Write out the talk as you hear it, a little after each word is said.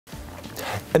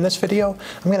In this video,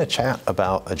 I'm going to chat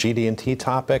about a GD&T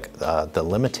topic, the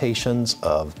limitations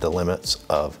of the limits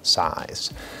of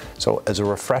size. So as a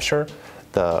refresher,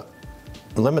 the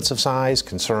limits of size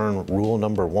concern rule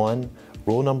number one.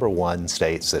 Rule number one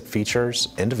states that features,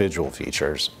 individual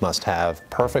features, must have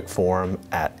perfect form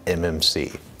at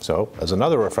MMC. So as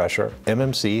another refresher,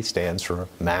 MMC stands for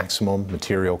maximum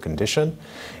material condition.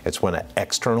 It's when an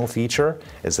external feature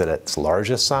is at its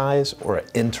largest size or an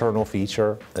internal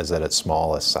feature is at its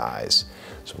smallest size.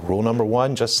 So rule number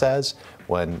one just says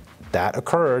when that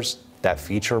occurs, that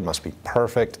feature must be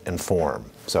perfect in form.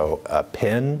 So a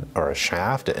pin or a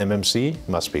shaft at MMC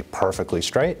must be perfectly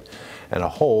straight, and a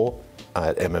hole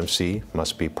at MMC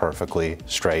must be perfectly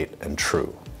straight and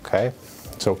true, okay?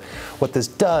 So what this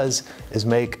does is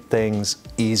make things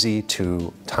easy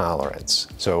to tolerance.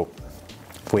 So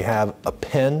if we have a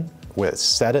pin with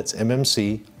set its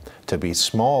MMC to be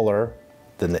smaller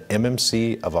than the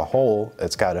MMC of a hole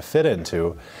it's got to fit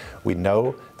into, we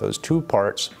know those two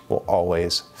parts will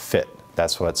always fit.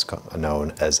 That's what's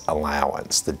known as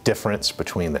allowance, the difference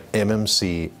between the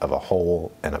MMC of a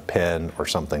hole and a pin or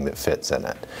something that fits in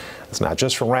it. It's not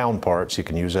just for round parts, you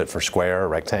can use it for square,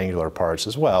 rectangular parts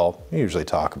as well. We usually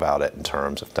talk about it in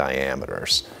terms of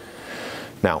diameters.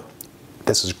 Now,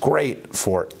 this is great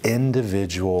for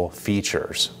individual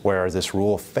features. Where this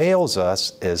rule fails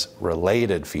us is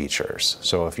related features.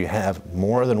 So if you have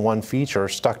more than one feature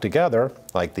stuck together,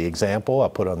 like the example I'll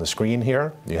put on the screen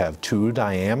here, you have two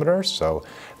diameters, so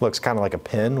it looks kind of like a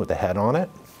pin with a head on it.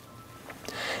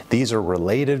 These are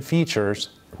related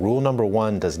features. Rule number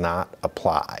one does not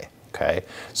apply, okay?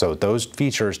 So those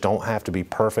features don't have to be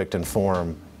perfect in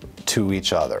form to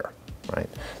each other. Right?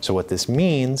 So what this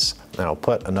means, and I'll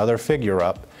put another figure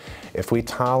up, if we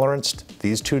toleranced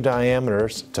these two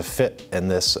diameters to fit in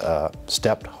this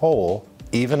stepped hole,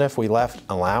 even if we left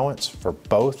allowance for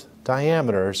both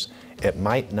diameters, it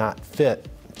might not fit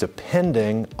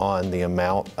depending on the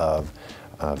amount of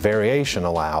variation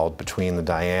allowed between the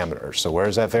diameters. So where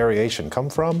does that variation come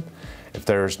from? If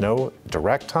there's no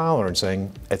direct tolerancing,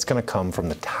 it's going to come from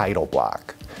the tidal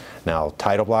block. Now,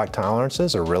 tidal block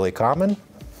tolerances are really common.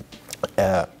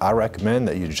 I recommend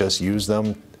that you just use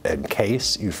them in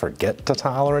case you forget to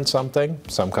tolerance something.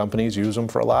 Some companies use them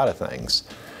for a lot of things.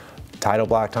 Tidal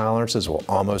block tolerances will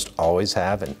almost always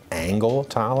have an angle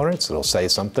tolerance. It'll say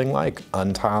something like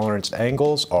untoleranced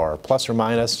angles are plus or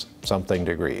minus something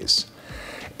degrees.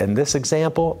 In this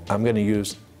example, I'm going to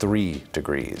use 3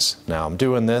 degrees. Now I'm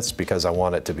doing this because I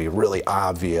want it to be really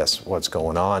obvious what's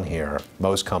going on here.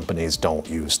 Most companies don't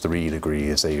use 3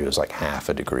 degrees, they use like half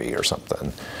a degree or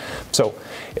something. So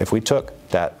if we took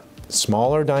that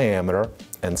smaller diameter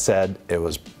and said it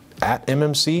was at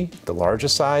MMC, the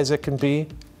largest size it can be,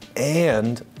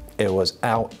 and it was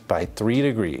out by 3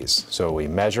 degrees. So we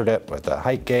measured it with a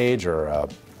height gauge or a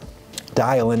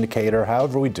dial indicator,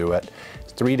 however we do it,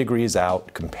 3 degrees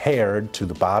out compared to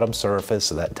the bottom surface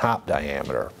of that top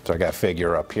diameter. So I got a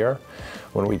figure up here.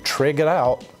 When we trig it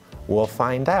out, we'll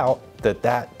find out that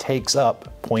that takes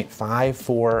up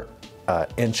 0.54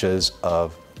 inches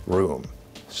of room.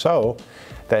 So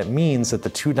that means that the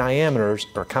two diameters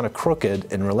are kind of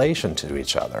crooked in relation to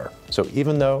each other. So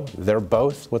even though they're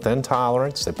both within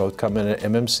tolerance, they both come in at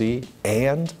MMC,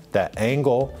 and that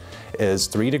angle is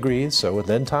 3 degrees, so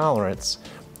within tolerance,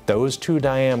 those two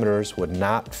diameters would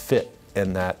not fit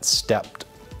in that stepped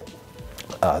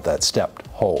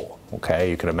hole, okay?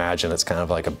 You can imagine it's kind of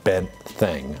like a bent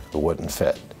thing that wouldn't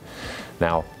fit.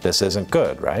 Now, this isn't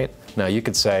good, right? Now you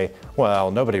could say, well,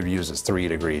 nobody uses 3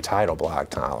 degree tidal block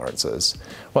tolerances.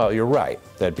 Well, you're right.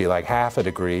 That'd be like half a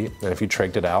degree, and if you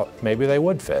trigged it out, maybe they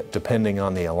would fit, depending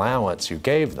on the allowance you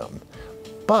gave them.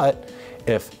 But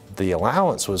if the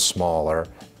allowance was smaller,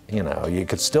 you know, you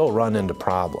could still run into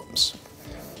problems.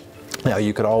 Now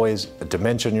you could always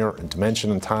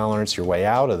dimension and tolerance your way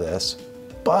out of this,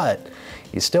 but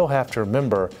you still have to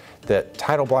remember that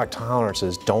tidal block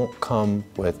tolerances don't come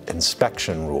with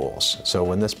inspection rules. So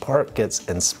when this part gets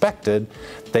inspected,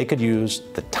 they could use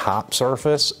the top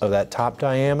surface of that top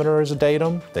diameter as a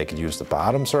datum. They could use the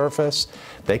bottom surface.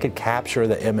 They could capture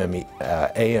the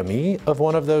AME of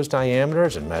one of those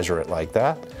diameters and measure it like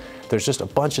that. There's just a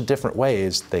bunch of different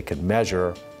ways they could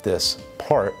measure this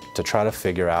part to try to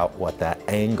figure out what that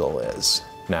angle is.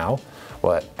 Now,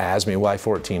 what ASME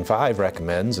Y14.5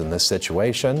 recommends in this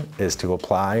situation is to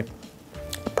apply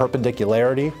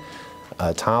perpendicularity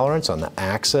tolerance on the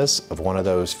axis of one of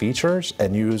those features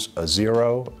and use a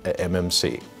 0 at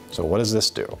MMC. So what does this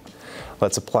do?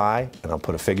 Let's apply, and I'll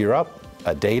put a figure up,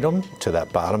 a datum to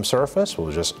that bottom surface.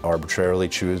 We'll just arbitrarily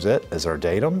choose it as our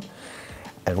datum.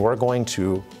 And we're going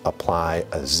to apply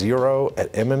a 0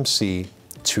 at MMC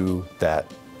to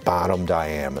that bottom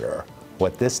diameter.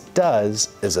 What this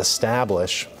does is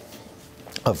establish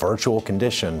a virtual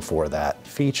condition for that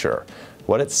feature.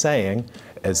 What it's saying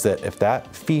is that if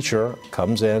that feature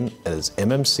comes in as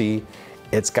MMC,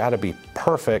 it's got to be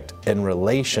perfect in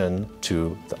relation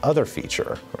to the other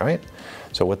feature, right?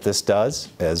 So what this does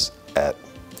is at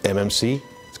MMC,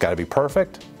 it's got to be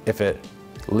perfect. If it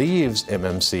leaves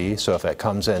MMC, so if it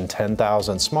comes in 10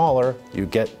 thousandths smaller, you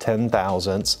get 10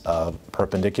 thousandths of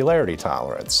perpendicularity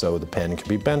tolerance, so the pen can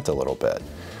be bent a little bit.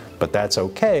 But that's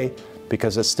okay,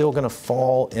 because it's still going to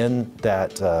fall in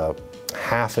that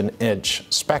 ½ an inch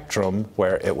spectrum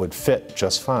where it would fit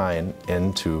just fine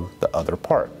into the other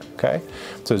part, okay?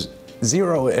 So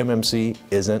 0 MMC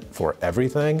isn't for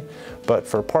everything, but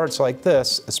for parts like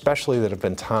this, especially that have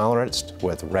been toleranced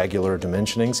with regular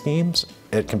dimensioning schemes,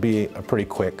 it can be a pretty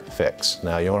quick fix.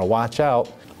 Now you want to watch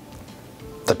out.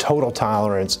 The total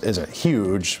tolerance isn't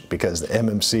huge because the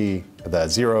MMC, the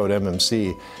 0 at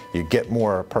MMC, you get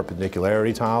more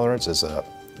perpendicularity tolerance as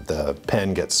the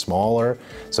pen gets smaller,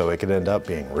 so it can end up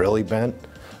being really bent.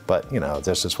 But you know,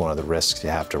 this is one of the risks you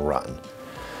have to run.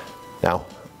 Now,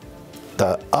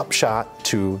 the upshot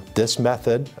to this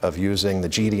method of using the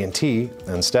GD&T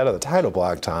instead of the title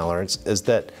block tolerance is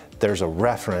that there's a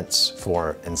reference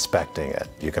for inspecting it.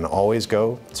 You can always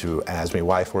go to ASME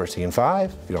Y14.5.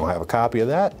 If you don't have a copy of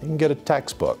that, you can get a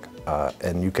textbook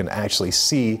and you can actually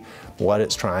see what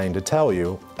it's trying to tell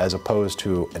you, as opposed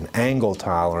to an angle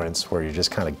tolerance where you're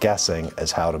just kind of guessing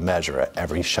as how to measure it.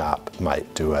 Every shop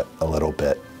might do it a little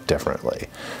bit differently.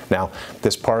 Now,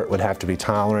 this part would have to be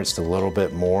toleranced a little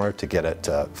bit more to get it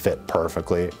to fit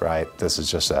perfectly, right? This is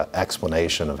just an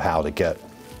explanation of how to get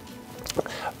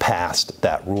past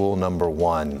that rule number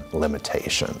 1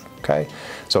 limitation, okay?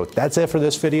 So that's it for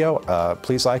this video.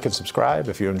 Please like and subscribe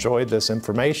if you enjoyed this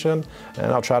information,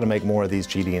 and I'll try to make more of these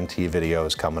GD&T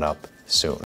videos coming up soon.